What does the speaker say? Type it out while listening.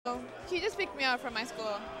Oh, he just picked me up from my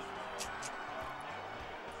school.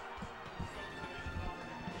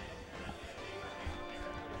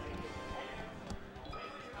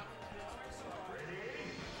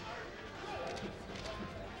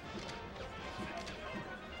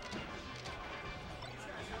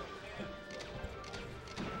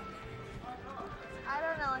 I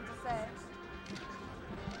don't know what to say.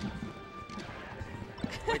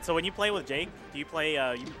 Wait, so when you play with Jake, do you play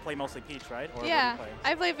mostly Peach, right? Or Yeah, what do you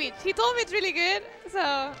play? I play Peach. He told me it's really good, so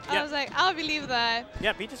I was like, I'll believe that.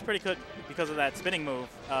 Yeah, Peach is pretty good because of that spinning move.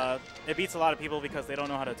 It beats a lot of people because they don't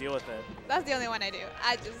know how to deal with it. That's the only one I do.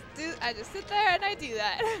 I just sit there and I do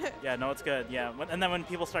that. Yeah, no, it's good. Yeah, and then when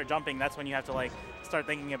people start jumping, that's when you have to like start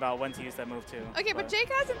thinking about when to use that move too. Okay, but Jake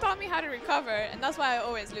hasn't taught me how to recover, and that's why I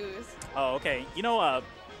always lose. Oh, okay. You know,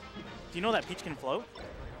 do you know that Peach can float?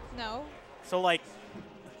 No. So like,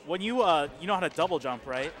 when you you know how to double jump,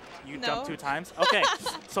 right? You jump 2 times. Okay.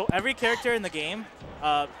 So every character in the game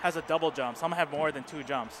has a double jump. Some have more than 2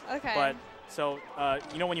 jumps. Okay. But so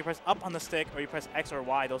you know when you press up on the stick or you press X or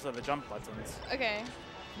Y, those are the jump buttons. Okay.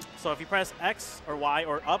 So if you press X or Y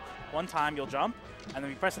or up 1 time, you'll jump, and then if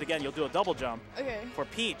you press it again, you'll do a double jump. Okay. For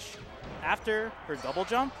Peach, after her double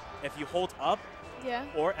jump, if you hold up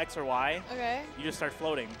or X or Y, you just start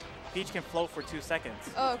floating. Peach can float for 2 seconds.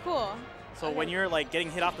 Oh, cool. So when you're like getting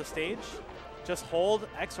hit off the stage, just hold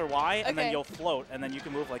X or Y, and then you'll float, and then you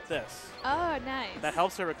can move like this. Oh, nice. That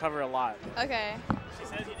helps her recover a lot. Okay. She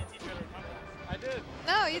says you didn't teach her to recover. I did.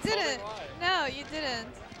 No, you didn't. No, you didn't.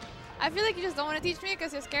 I feel like you just don't want to teach me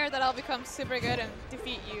because you're scared that I'll become super good and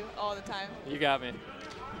defeat you all the time. You got me.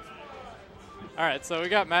 All right, so we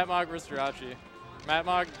got Mattmog versus Jirachi.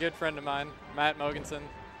 Mattmog, good friend of mine, Matt Mogensen,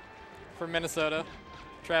 from Minnesota.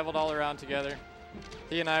 Traveled all around together.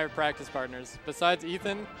 He and I are practice partners. Besides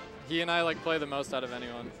Ethan, he and I like play the most out of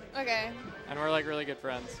anyone. Okay. And we're like really good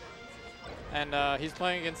friends. And he's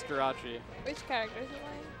playing against Jirachi. Which character is he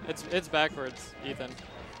playing? It's backwards, Ethan.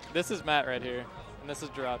 This is Matt right here, and this is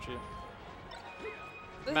Jirachi.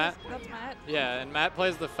 That's Matt? Yeah, and Matt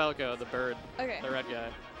plays the Falco, the bird, the red guy.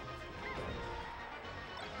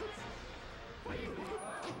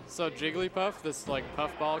 So Jigglypuff, this like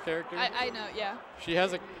puffball character. I know, yeah. She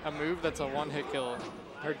has a move that's a 1-hit kill.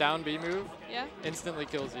 Her down B move instantly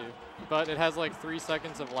kills you. But it has like 3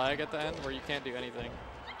 seconds of lag at the end where you can't do anything.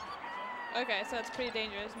 Okay, so it's a pretty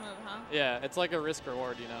dangerous move, huh? Yeah, it's like a risk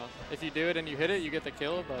reward, you know. If you do it and you hit it, you get the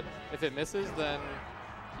kill, but if it misses, then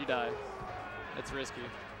you die. It's risky.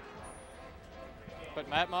 But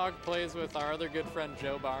Mattmog plays with our other good friend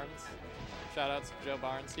Joe Barnes. Shout out to Joe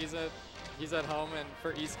Barnes. He's at home and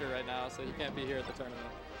for Easter right now, so he can't be here at the tournament.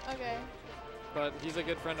 Okay. But he's a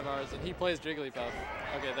good friend of ours, and he plays Jigglypuff.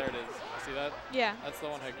 Okay, there it is. See that? Yeah. That's the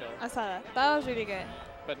 1-hit kill. I saw that. That was really good.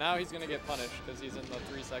 But now he's going to get punished because he's in the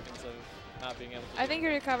 3 seconds of not being able to. I think you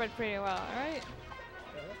recovered pretty well, all right?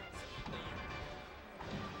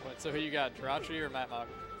 What, so who you got, Jirachi or Mattmog?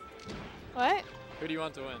 What? Who do you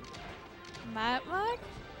want to win? Mattmog,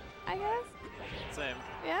 I guess? Same.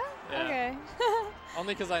 Yeah? Okay.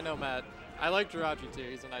 Only because I know Matt. I like Jirachi too.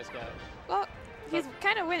 He's a nice guy. Well, he's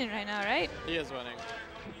kind of winning right now, right? He is winning.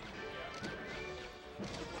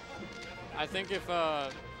 I think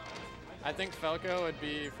I think Falco would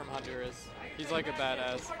be from Honduras. He's like a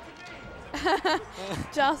badass.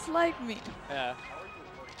 Just like me. Yeah.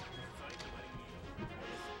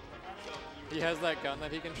 He has that gun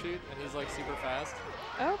that he can shoot, and he's like super fast.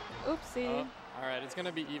 Oh, oopsie. Oh, all right, it's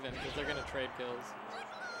gonna be even because they're gonna trade kills.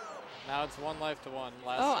 Now it's 1 life to 1.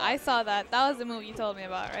 Last oh, shot. I saw that. That was the move you told me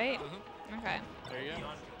about, right? Mm-hmm. Okay. There you go.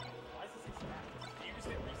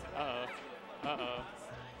 Uh-oh. Uh-oh.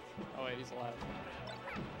 Oh, wait, he's alive.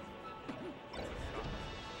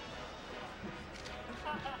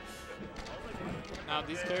 Now,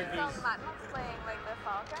 these characters... So Mattmog's playing like the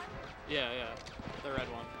Falco? Yeah, the red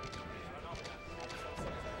one.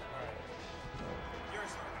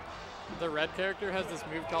 The red character has this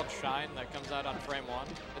move called Shine that comes out on frame 1.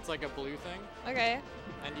 It's like a blue thing. Okay.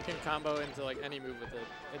 And you can combo into like any move with it.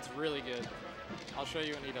 It's really good. I'll show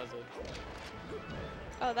you when he does it.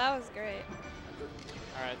 Oh, that was great.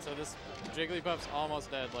 All right, so this Jigglypuff's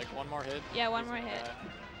almost dead. Like 1 more hit. Yeah, 1 more hit.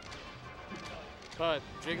 But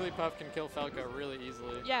Jigglypuff can kill Falco really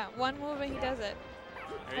easily. Yeah, 1 move and he does it.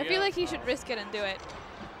 I go. feel like he should risk it and do it.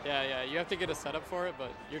 Yeah, you have to get a setup for it,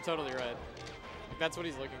 but you're totally right. That's what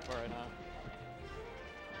he's looking for right now.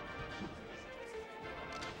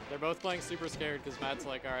 They're both playing super scared because Matt's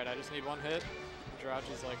like, all right, I just need 1 hit. And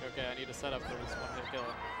Jirachi's like, okay, I need a setup for this 1-hit kill.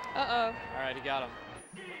 Uh-oh. All right, he got him.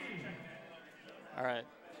 All right,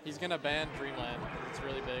 he's going to ban Dreamland because it's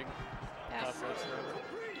really big. Yeah.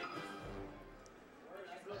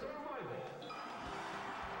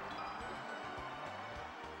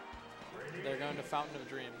 They're going to Fountain of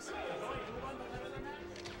Dreams.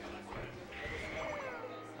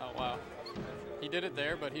 Oh, wow. He did it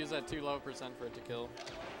there, but he was at too low percent for it to kill.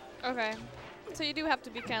 Okay. So you do have to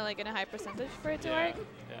be kind of like in a high percentage for it to work?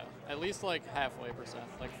 Yeah. At least like halfway percent,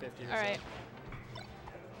 like 50 or so. Alright.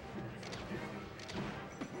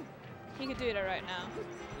 He could do it right now.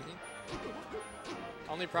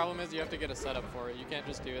 Only problem is you have to get a setup for it. You can't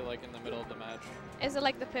just do it like in the middle of the match. Is it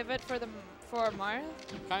like the pivot for Mars?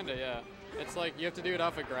 Kinda, yeah. It's like you have to do it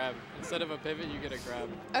off a grab. Instead of a pivot, you get a grab.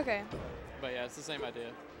 Okay. But yeah, it's the same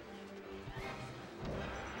idea.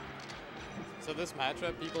 So this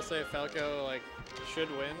matchup, people say Falco like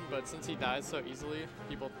should win, but since he dies so easily,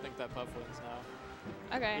 people think that Puff wins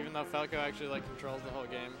now. Okay. Even though Falco actually like controls the whole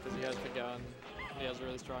game because he has the gun, and he has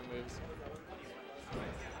really strong moves.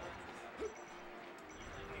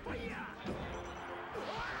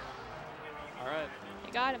 All right.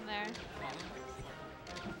 You got him there.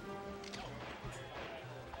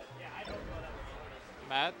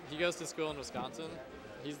 Matt, he goes to school in Wisconsin.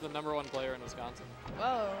 He's the #1 player in Wisconsin.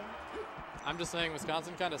 Whoa. I'm just saying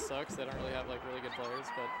Wisconsin kind of sucks. They don't really have like really good players,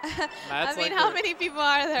 but Matt's I mean, like how many people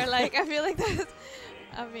are there? Like, I feel like that's,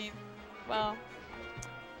 I mean, well.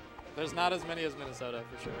 There's not as many as Minnesota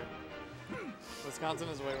for sure. Wisconsin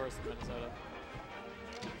is way worse than Minnesota.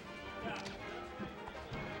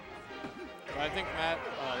 But I think Matt,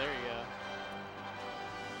 oh, there you go.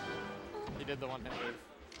 He did the one-hit move.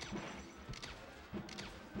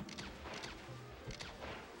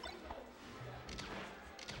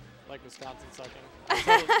 Like Wisconsin sucking.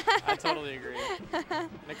 I totally agree.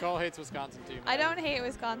 Nicole hates Wisconsin too, man. I don't hate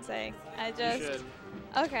Wisconsin. I just. You should.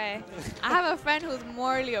 Okay. I have a friend who's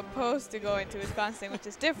morally opposed to going to Wisconsin, which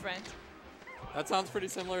is different. That sounds pretty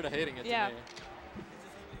similar to hating it Yeah. to me.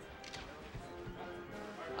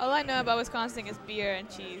 All I know about Wisconsin is beer and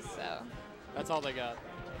cheese, so. That's all they got.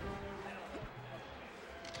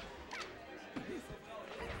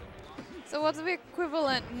 So what's the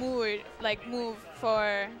equivalent move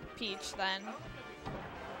for Peach then?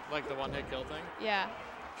 Like the one-hit kill thing? Yeah.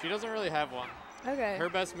 She doesn't really have one. Okay. Her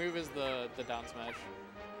best move is the down smash.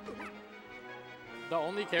 The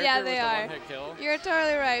only character Yeah, with they the are. one-hit kill. You're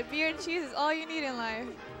totally right. Beer and cheese is all you need in life.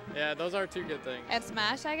 Yeah, those are two good things. And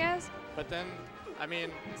Smash, I guess? But then, I mean,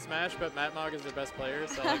 Smash, but Mattmog is the best player,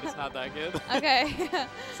 so like it's not that good. Okay.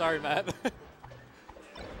 Sorry, Matt.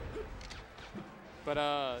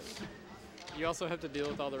 But you also have to deal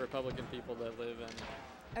with all the Republican people that live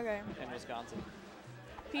in Wisconsin.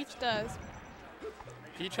 Peach does.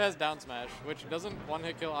 Peach has down smash, which doesn't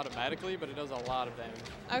one-hit kill automatically, but it does a lot of damage.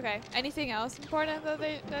 Okay. Anything else important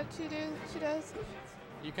that she does?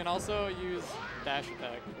 You can also use dash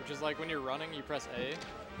attack, which is like when you're running, you press A.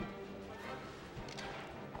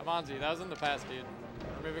 Amanzi, that was in the past, dude.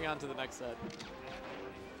 We're moving on to the next set.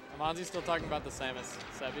 Amanzi's still talking about the Samus,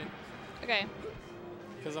 Sebi. Okay.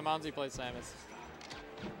 Because Amanzi plays Samus.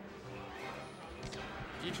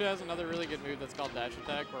 Peach has another really good move that's called dash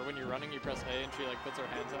attack, where when you're running, you press A and she like puts her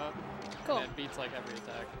hands out. Cool. And it beats like every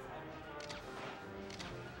attack.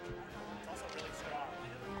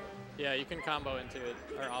 Yeah, you can combo into it,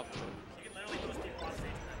 or off of it.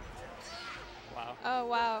 Wow. Oh,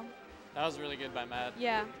 wow. That was really good by Matt.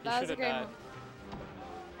 Yeah, that was a great move.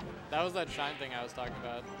 That was that shine thing I was talking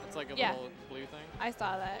about. It's like a little blue thing. I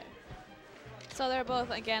saw that. So they're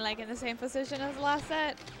both, again, like in the same position as the last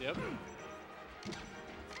set? Yep.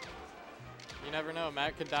 You never know.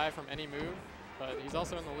 Matt could die from any move, but he's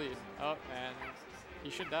also in the lead. Oh, and he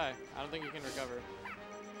should die. I don't think he can recover.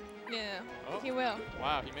 Yeah, oh. He will.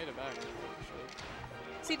 Wow, he made it back.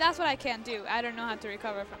 See, that's what I can't do. I don't know how to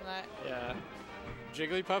recover from that. Yeah.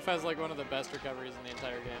 Jigglypuff has like one of the best recoveries in the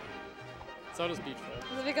entire game. So does Peach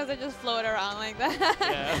though. Is it because they just float around like that?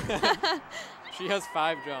 Yeah. She has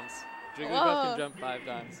 5 jumps. Jigglypuff can jump 5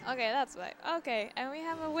 times. Okay, that's right. Okay, and we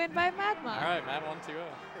have a win by Mattmog. All right, Matt 1-2-0.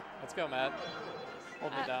 Let's go, Matt.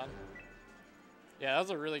 Hold it down. Yeah, that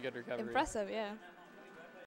was a really good recovery. Impressive, yeah.